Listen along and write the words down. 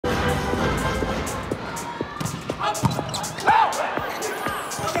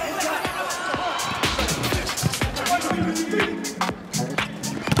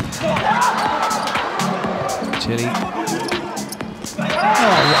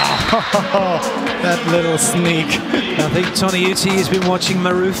That little sneak. I think Toniutti has been watching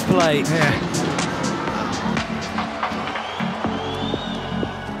Maruf play. Yeah.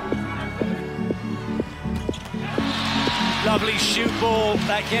 Lovely shoot ball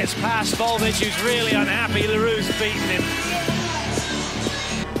that gets past Volvic, who's really unhappy. Leroux's beaten him.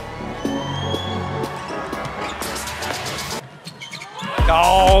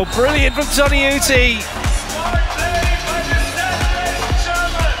 Oh, brilliant from Toniutti.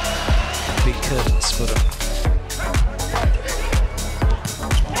 Big curtains for them.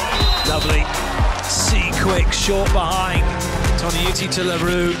 Lovely. See quick, short behind. Toniutti to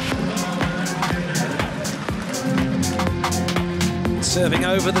Leroux. Serving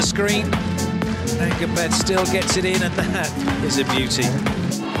over the screen. And Hubert still gets it in, and that is a beauty.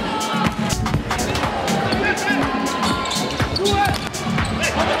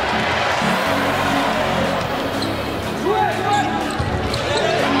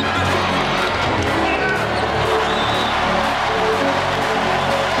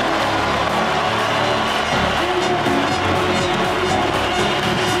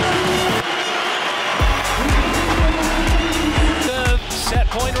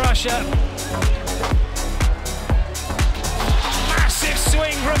 Point Russia. Massive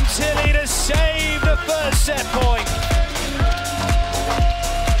swing from Tilly to save the first set point.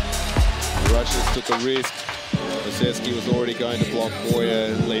 The Russians took a risk. Vaseski was already going to block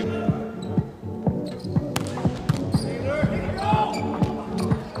Boyer and leave.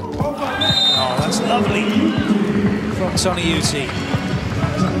 Oh, that's lovely from Toniutti.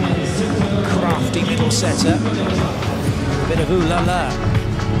 Crafty middle setter. Bit of ooh-la-la.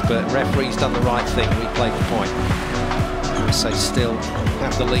 But referee's done the right thing, replayed the point. USA still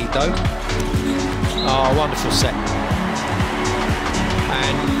have the lead though. Oh, wonderful set.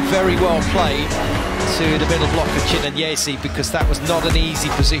 And very well played to the middle block of Chin and Jerzy, because that was not an easy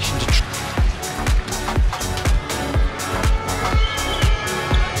position to try.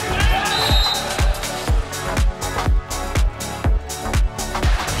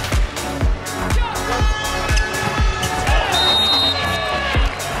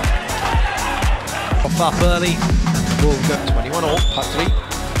 Up early, ball go 21 all, Patry.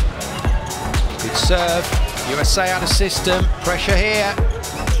 Good serve, USA out of system, pressure here.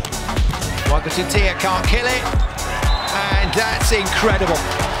 Wagner can't kill it, and that's incredible.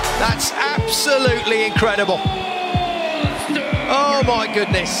 That's absolutely incredible. Oh my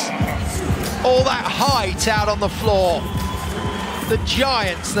goodness. All that height out on the floor. The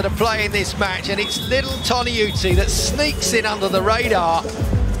giants that are playing this match, and it's little Toniutti that sneaks in under the radar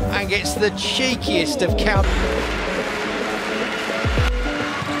and gets the cheekiest of count.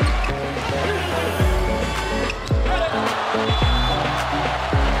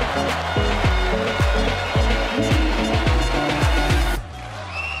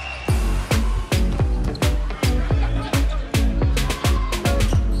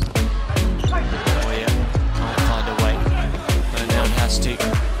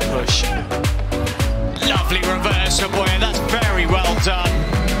 Push. Lovely reverse from Boyer, that's very well done.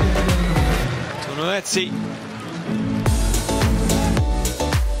 Toniutti.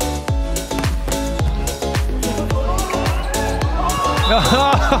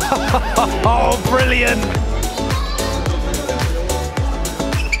 Oh, brilliant!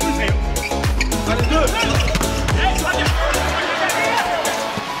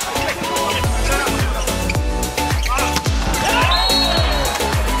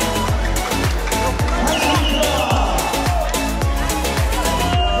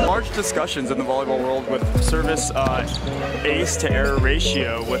 Discussions in the volleyball world with service ace to error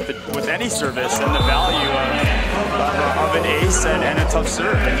ratio with any service, and the value of an ace and a tough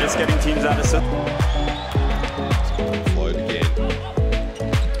serve, and just getting teams out of set. Float again.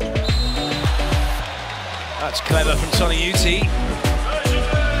 That's clever from Toniutti.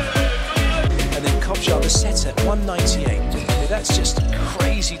 And then Kopjar, the setter, 198. That's just a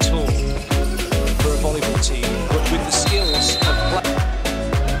crazy tool for a volleyball team, but with the skills of play.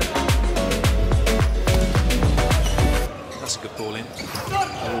 That's a good ball in.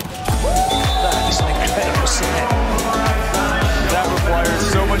 That is an incredible set. That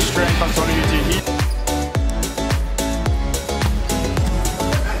requires so much strength on Toniutti.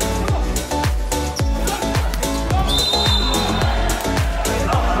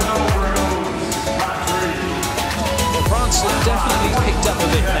 Well, France have definitely picked up a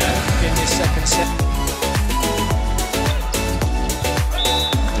bit now in this second set.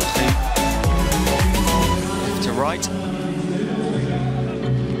 To right.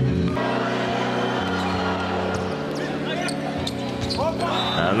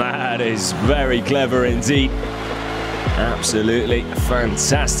 And that is very clever indeed. Absolutely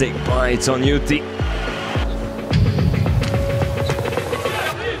fantastic by Toniutti.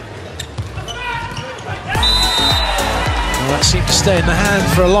 Well, that seemed to stay in the hand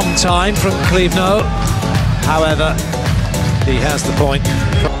for a long time from Cleveland. However, he has the point.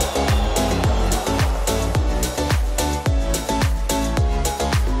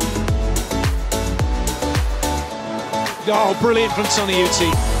 Oh, brilliant from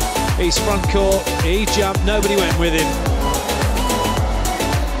Toniutti. He's front court, he jumped, nobody went with him.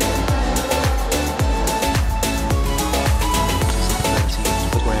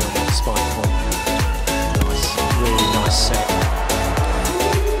 The ground on spike point. Nice, really nice set.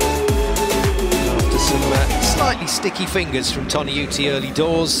 After some slightly sticky fingers from Toniutti early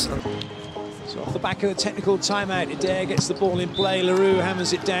doors. So off the back of the technical timeout, Adair gets the ball in play. Leroux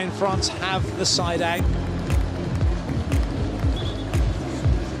hammers it down. France have the side out.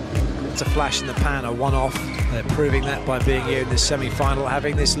 It's a flash in the pan, a one-off. They're proving that by being here in this semi-final,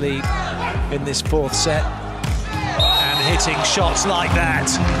 having this lead in this fourth set and hitting shots like that.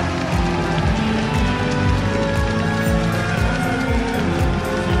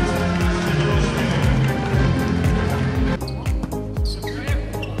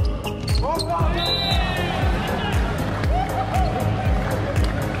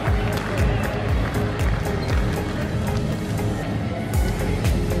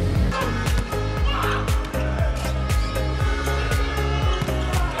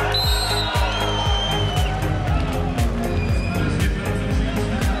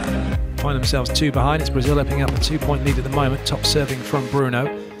 Find themselves two behind. It's Brazil opening up a 2-point lead at the moment. Top serving from Bruno,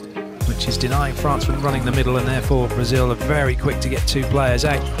 which is denying France from running the middle, and therefore Brazil are very quick to get two players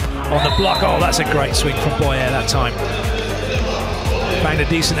out on the block. Oh, that's a great swing from Boyer that time. Found a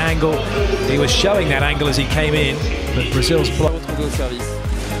decent angle. He was showing that angle as he came in, but Brazil's block.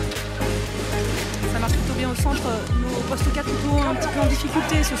 Ça marche plutôt bien au centre. Nos postes 4 plutôt un petit peu en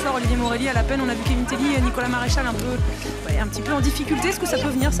difficulté. Ce soir, Olivier Morelli à la peine. On a vu Kevin Telly et Nicolas Maréchal un petit peu en difficulté. Est-ce que ça peut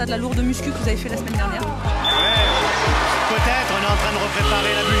venir, ça, de la lourde muscu que vous avez fait la semaine dernière? Ouais, peut-être. On est en train de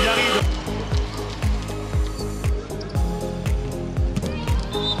repréparer la Bulgarie.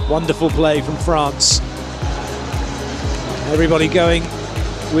 Wonderful play from France. Everybody going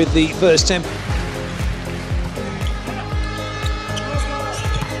with the first tempo.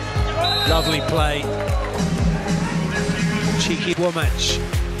 Lovely play. Cheeky Womatch.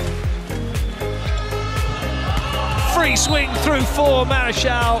 Free swing through four,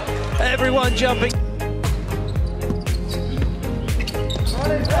 Maréchal. Everyone jumping.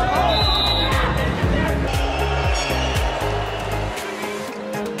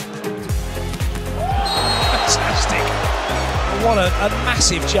 Fantastic. What a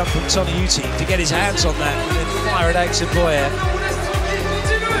massive jump from Toniutti to get his hands on that and then fire it out to Boyer.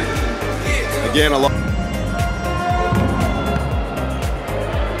 Again, a lot.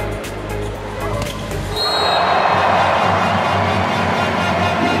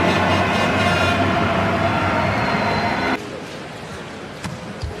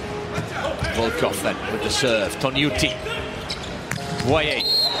 Volkov then with the serve. Toniutti. Boyer.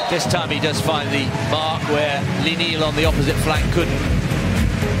 This time he does find the mark where Linil on the opposite flank couldn't.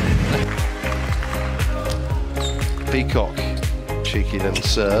 Peacock. Cheeky little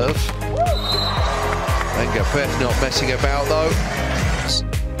serve. Engapet not messing about though.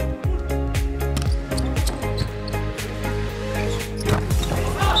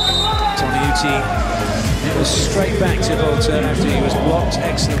 Toniutti, it was straight back to Volta after he was blocked.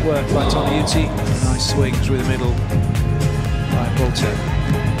 Excellent work by Toniutti. Nice swing through the middle by Volta.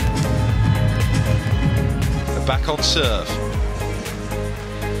 Back on serve.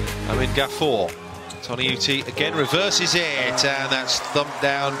 Gafour. Toniutti again reverses it, and that's thumped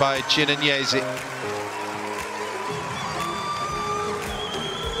down by Jerzy.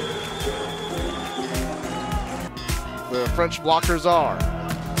 The French blockers are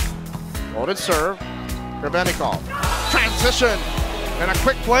loaded serve, Krebenikov. Transition and a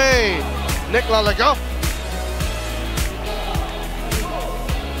quick play. Nicolas Legoff.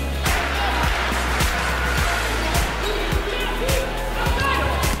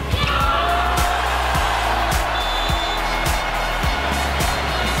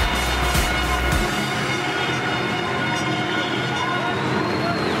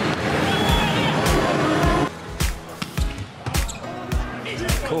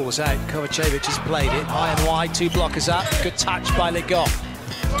 Call was out. Kovacevic has played it. High and wide, two blockers up. Good touch by Legoff.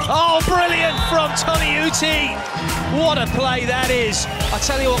 Oh, brilliant from Toniutti. What a play that is. I'll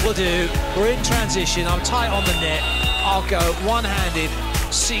tell you what we'll do. We're in transition. I'm tight on the net. I'll go one-handed,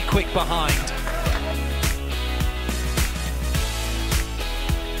 see quick behind.